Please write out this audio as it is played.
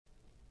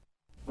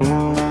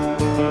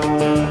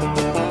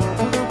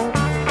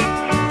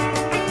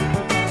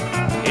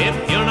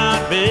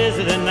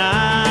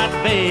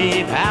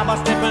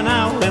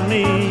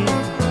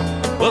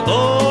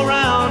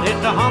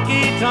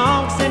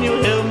honky-tonks and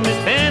you'll help me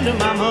spend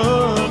my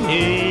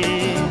money.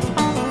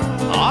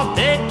 I'll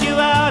take you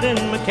out in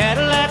my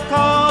Cadillac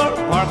car,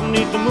 park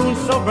beneath the moon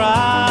so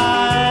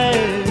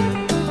bright.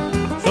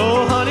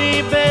 So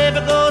honey, baby,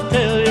 go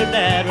tell your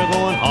dad we're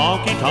going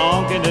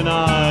honky-tonking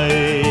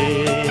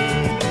tonight.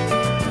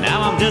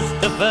 Now I'm just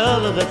a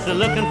fella that's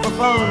looking for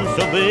fun,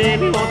 so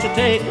baby, won't you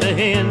take the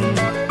hint?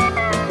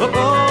 We'll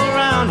go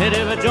around, hit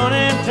every joint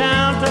in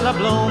town till I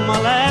blow my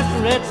last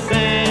red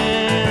cent.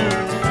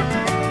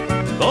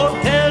 Go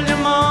tell your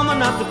mama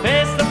not to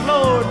pace the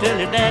floor, tell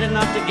your daddy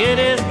not to get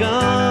his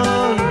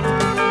gun.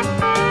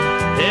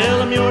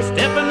 Tell him you're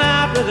stepping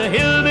out with a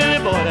hillbilly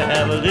boy to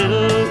have a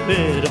little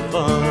bit of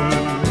fun.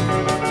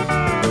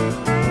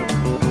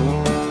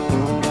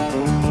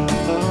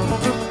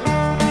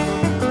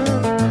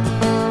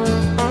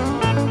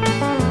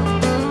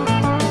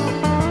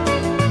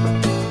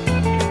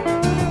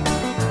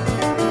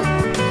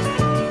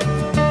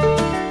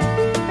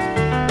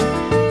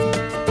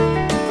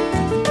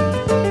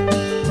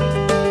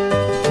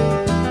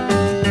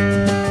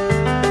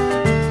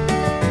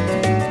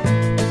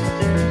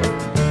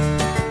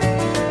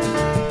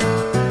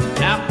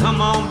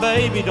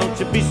 Baby, don't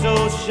you be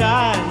so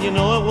shy, you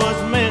know it was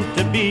meant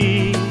to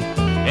be.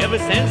 Ever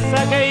since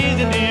I gazed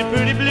into your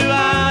pretty blue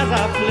eyes,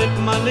 I flipped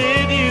my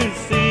lid, you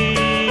see.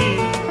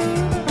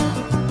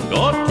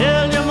 Go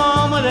tell your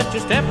mama that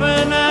you're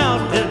stepping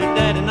out, tell your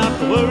daddy not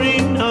to worry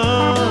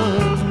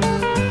none.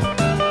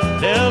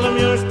 Tell him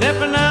you're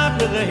stepping out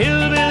with a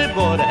hillbilly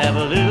boy to have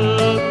a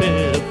little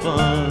bit of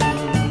fun.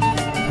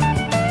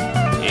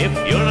 If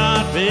you're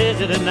not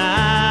busy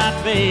tonight,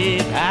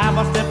 babe, how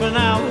about stepping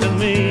out with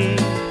me?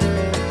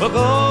 We'll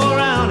go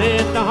around,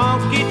 hit the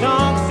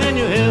honky-tonks, and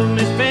you help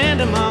me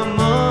spending my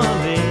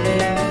money.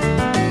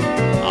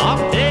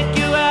 I'll take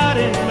you out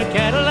in my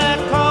Cadillac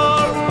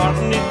car, park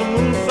beneath the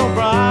moon so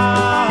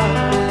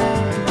bright.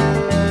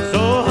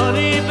 So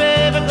honey,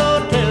 baby, go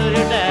tell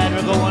your dad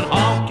we're going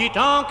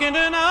honky-tonking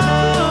tonight.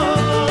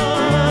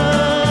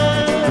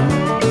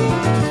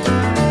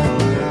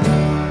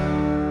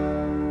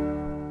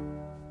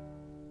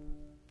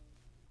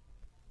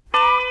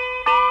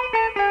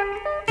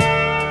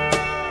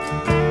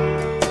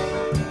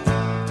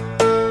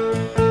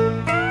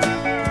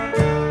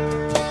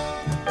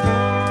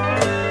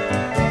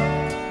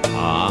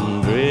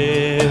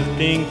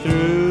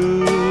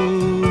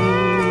 Through,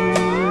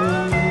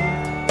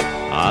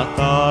 I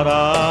thought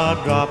I'd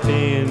drop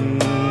in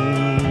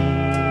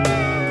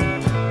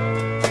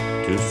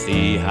to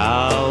see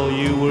how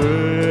you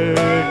were,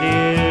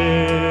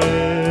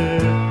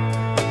 dear,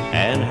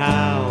 and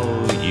how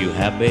you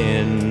have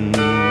been.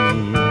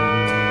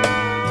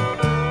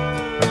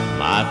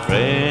 My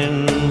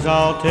friends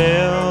all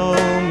tell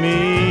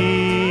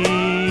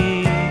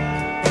me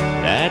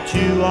that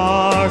you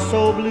are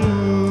so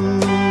blue.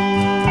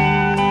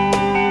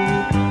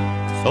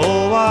 So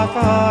I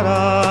thought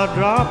I'd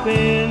drop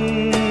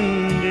in,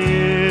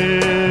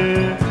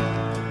 dear,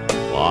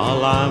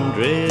 while I'm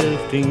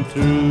drifting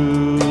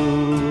through.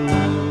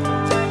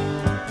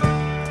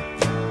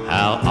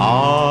 How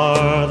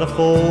are the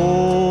folks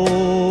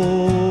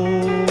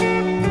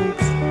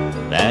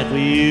that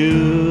we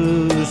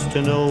used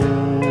to know?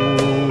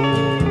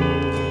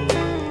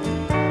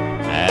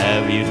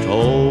 Have you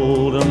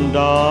told them,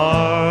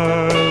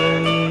 darling,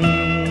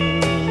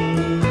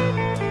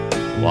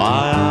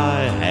 why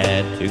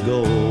to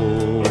go?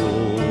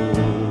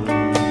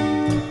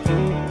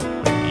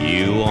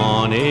 You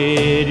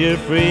wanted your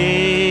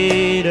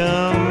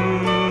freedom,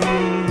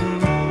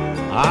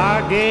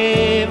 I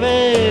gave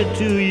it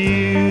to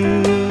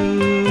you.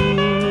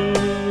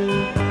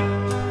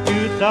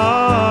 You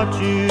thought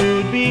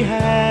you'd be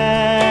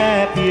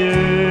happier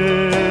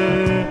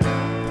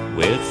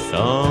with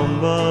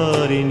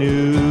somebody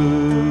new.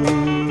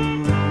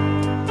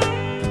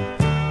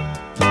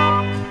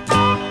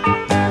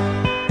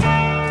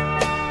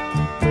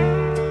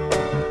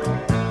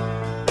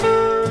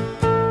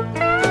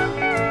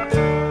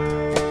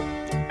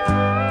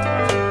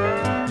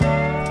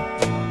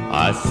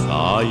 I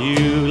saw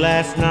you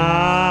last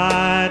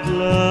night,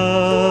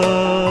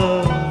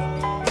 love,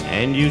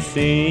 and you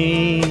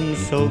seemed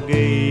so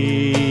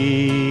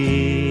gay.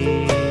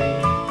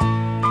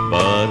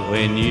 But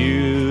when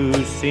you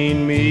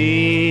seen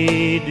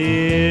me,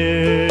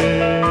 dear,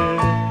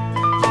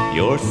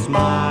 your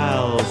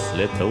smile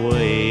slipped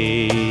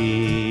away.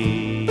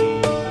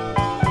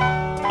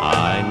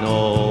 I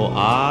know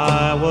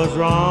I was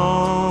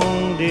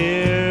wrong,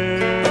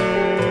 dear,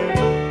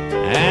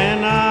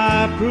 and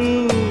I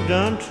proved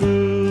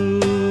untrue.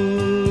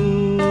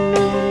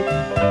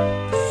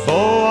 So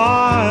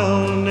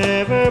I'll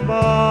never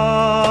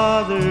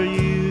bother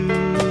you,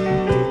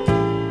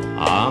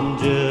 I'm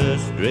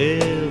just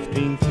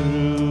drifting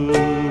through.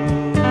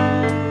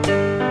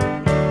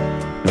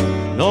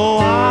 No,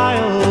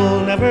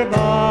 I'll never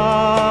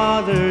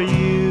bother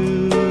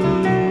you,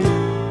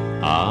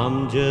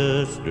 I'm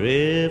just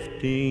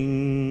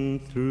drifting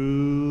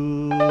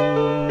through.